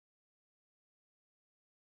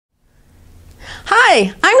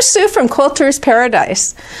Hi, I'm Sue from Quilter's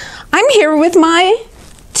Paradise. I'm here with my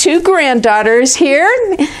two granddaughters here.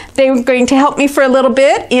 They're going to help me for a little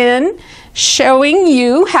bit in showing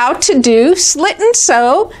you how to do slit and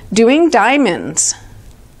sew doing diamonds.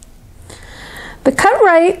 The Cut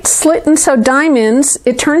Right Slit and Sew diamonds,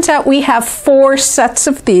 it turns out we have 4 sets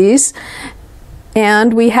of these.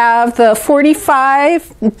 And we have the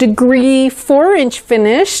 45 degree 4-inch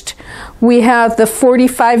finished. We have the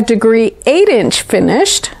 45 degree 8-inch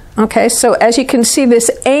finished. Okay, so as you can see,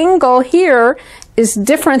 this angle here is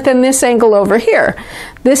different than this angle over here.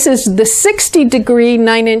 This is the 60 degree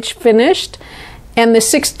 9-inch finished and the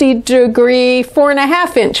 60 degree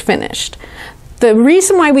 4.5-inch finished. The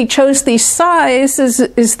reason why we chose these sizes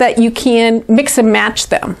is that you can mix and match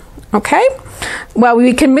them. Okay, well,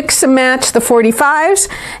 we can mix and match the 45s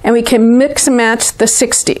and we can mix and match the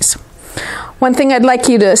 60s. One thing I'd like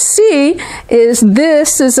you to see is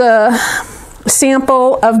this is a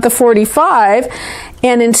sample of the 45,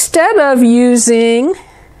 and instead of using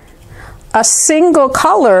a single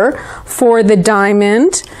color for the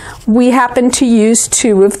diamond, we happen to use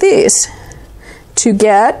 2 of these to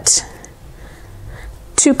get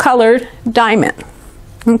 2-colored diamond.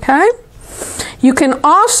 Okay? You can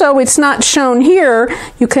also, it's not shown here,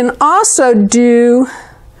 you can also do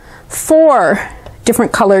 4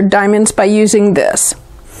 different colored diamonds by using this.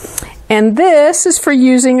 And this is for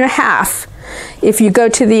using a half if you go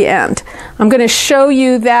to the end. I'm going to show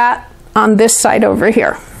you that on this side over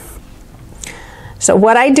here. So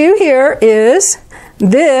what I do here is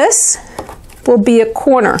this will be a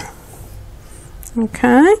corner.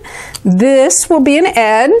 Okay? This will be an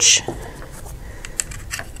edge.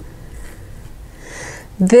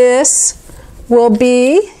 This will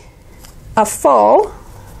be a full,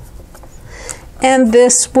 and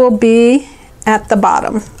this will be at the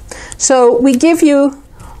bottom. So we give you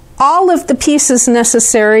all of the pieces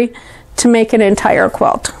necessary to make an entire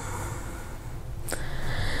quilt.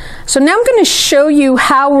 So now I'm going to show you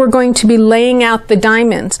how we're going to be laying out the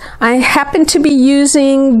diamonds. I happen to be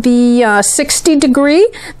using the 60 degree.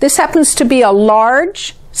 This happens to be a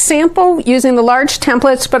large sample using the large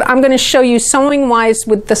templates, but I'm going to show you sewing wise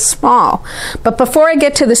with the small. But before I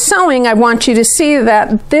get to the sewing, I want you to see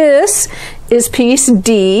that this is piece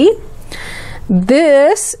D,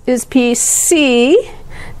 this is piece C,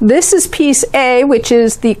 this is piece A, which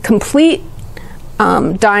is the complete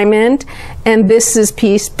diamond, and this is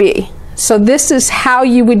piece B. So this is how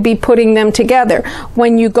you would be putting them together.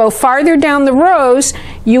 When you go farther down the rows,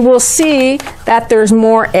 you will see that there's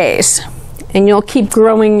more A's. And you'll keep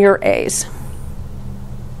growing your A's.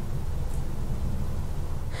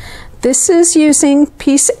 This is using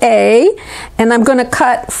piece A, and I'm going to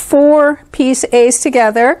cut 4 piece A's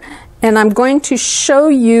together, and I'm going to show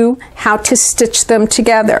you how to stitch them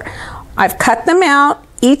together. I've cut them out.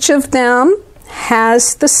 Each of them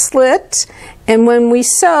has the slit, and when we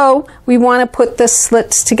sew, we want to put the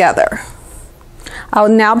slits together. I'll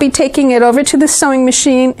now be taking it over to the sewing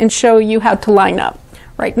machine and show you how to line up.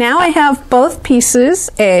 Right now I have both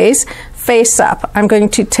pieces, A's, face up. I'm going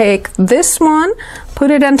to take this one,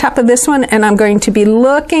 put it on top of this one, and I'm going to be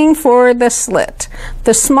looking for the slit.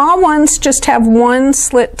 The small ones just have 1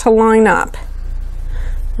 slit to line up.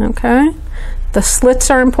 Okay? The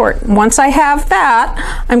slits are important. Once I have that,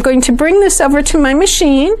 I'm going to bring this over to my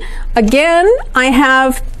machine. Again, I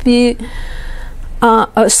have the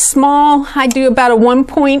a small, I do about a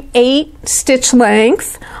 1.8 stitch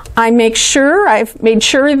length. I've made sure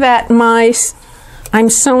that I'm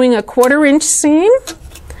sewing a 1/4 inch seam.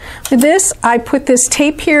 With this, I put this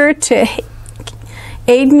tape here to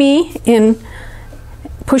aid me in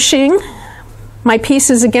pushing my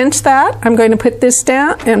pieces against that. I'm going to put this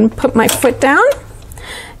down and put my foot down,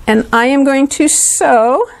 and I am going to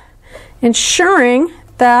sew, ensuring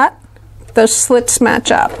that the slits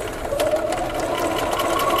match up.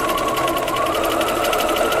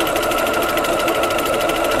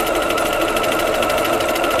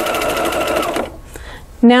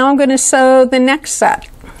 Now I'm going to sew the next set.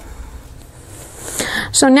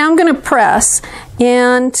 So now I'm going to press,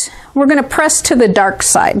 and we're going to press to the dark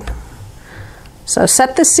side. So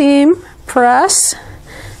set the seam, press,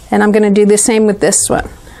 and I'm going to do the same with this one.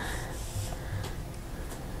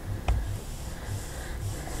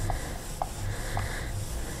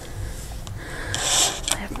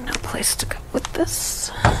 I have no place to go with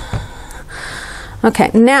this.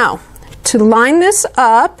 Okay, now to line this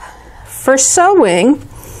up for sewing,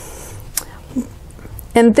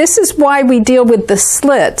 and this is why we deal with the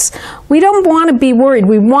slits. We don't want to be worried.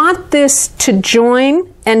 We want this to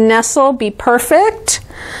join and nestle, be perfect,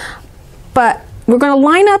 but we're going to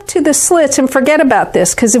line up to the slits and forget about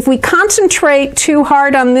this, because if we concentrate too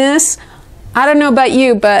hard on this, I don't know about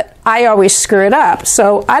you, but I always screw it up.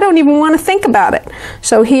 So I don't even want to think about it.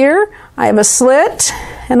 So here I have a slit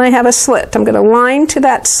and I have a slit. I'm going to line to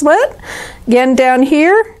that slit. Again, down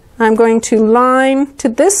here, I'm going to line to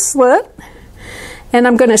this slit, and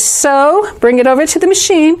I'm going to sew, bring it over to the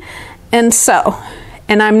machine and sew.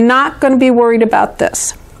 And I'm not going to be worried about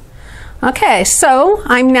this. Okay, so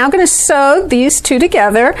I'm now going to sew these two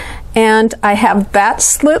together, and I have that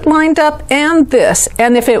slit lined up and this.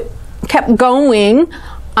 And if it kept going,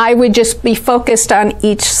 I would just be focused on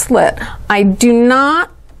each slit. I do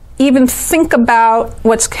not even think about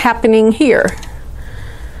what's happening here.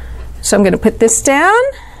 So I'm going to put this down.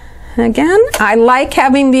 Again, I like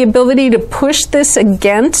having the ability to push this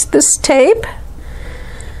against this tape.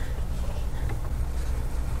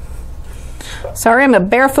 Sorry, I'm a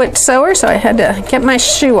barefoot sewer, so I had to get my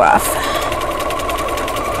shoe off.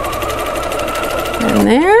 And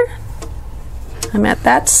there. I'm at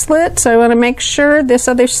that slit, so I want to make sure this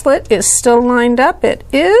other slit is still lined up. It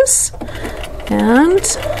is. And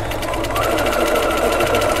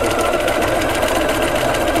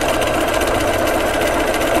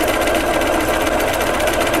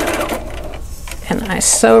I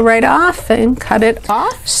sew right off and cut it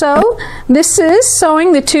off. So this is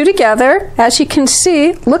sewing the two together. As you can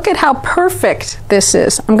see, look at how perfect this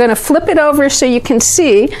is. I'm going to flip it over so you can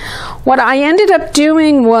see. What I ended up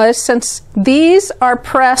doing was, since these are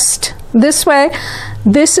pressed this way,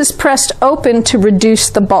 this is pressed open to reduce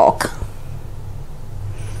the bulk.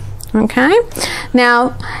 Okay,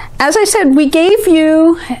 now as I said, we gave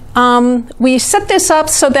you, we set this up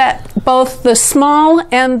so that both the small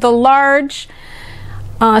and the large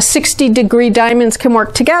 60-degree diamonds can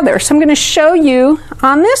work together. So I'm going to show you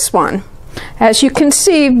on this one. As you can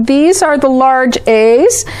see, these are the large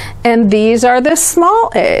A's and these are the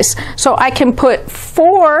small A's. So I can put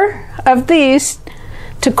 4 of these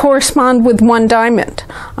to correspond with 1 diamond.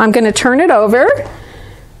 I'm going to turn it over,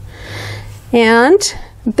 and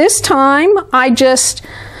this time I just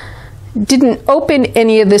didn't open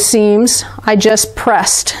any of the seams. I just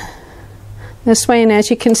pressed this way, and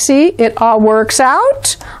as you can see, it all works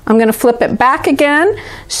out. I'm going to flip it back again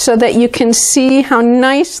so that you can see how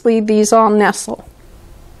nicely these all nestle.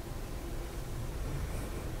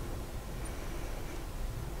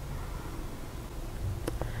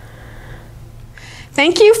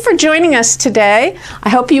 Thank you for joining us today. I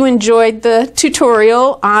hope you enjoyed the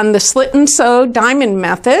tutorial on the Slit and Sew Diamond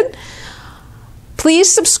Method.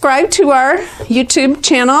 Please subscribe to our YouTube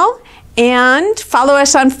channel and follow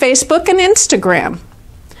us on Facebook and Instagram.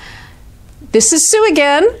 This is Sue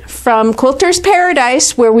again from Quilter's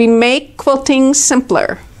Paradise, where we make quilting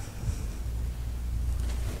simpler.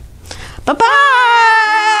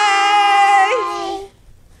 Bye-bye!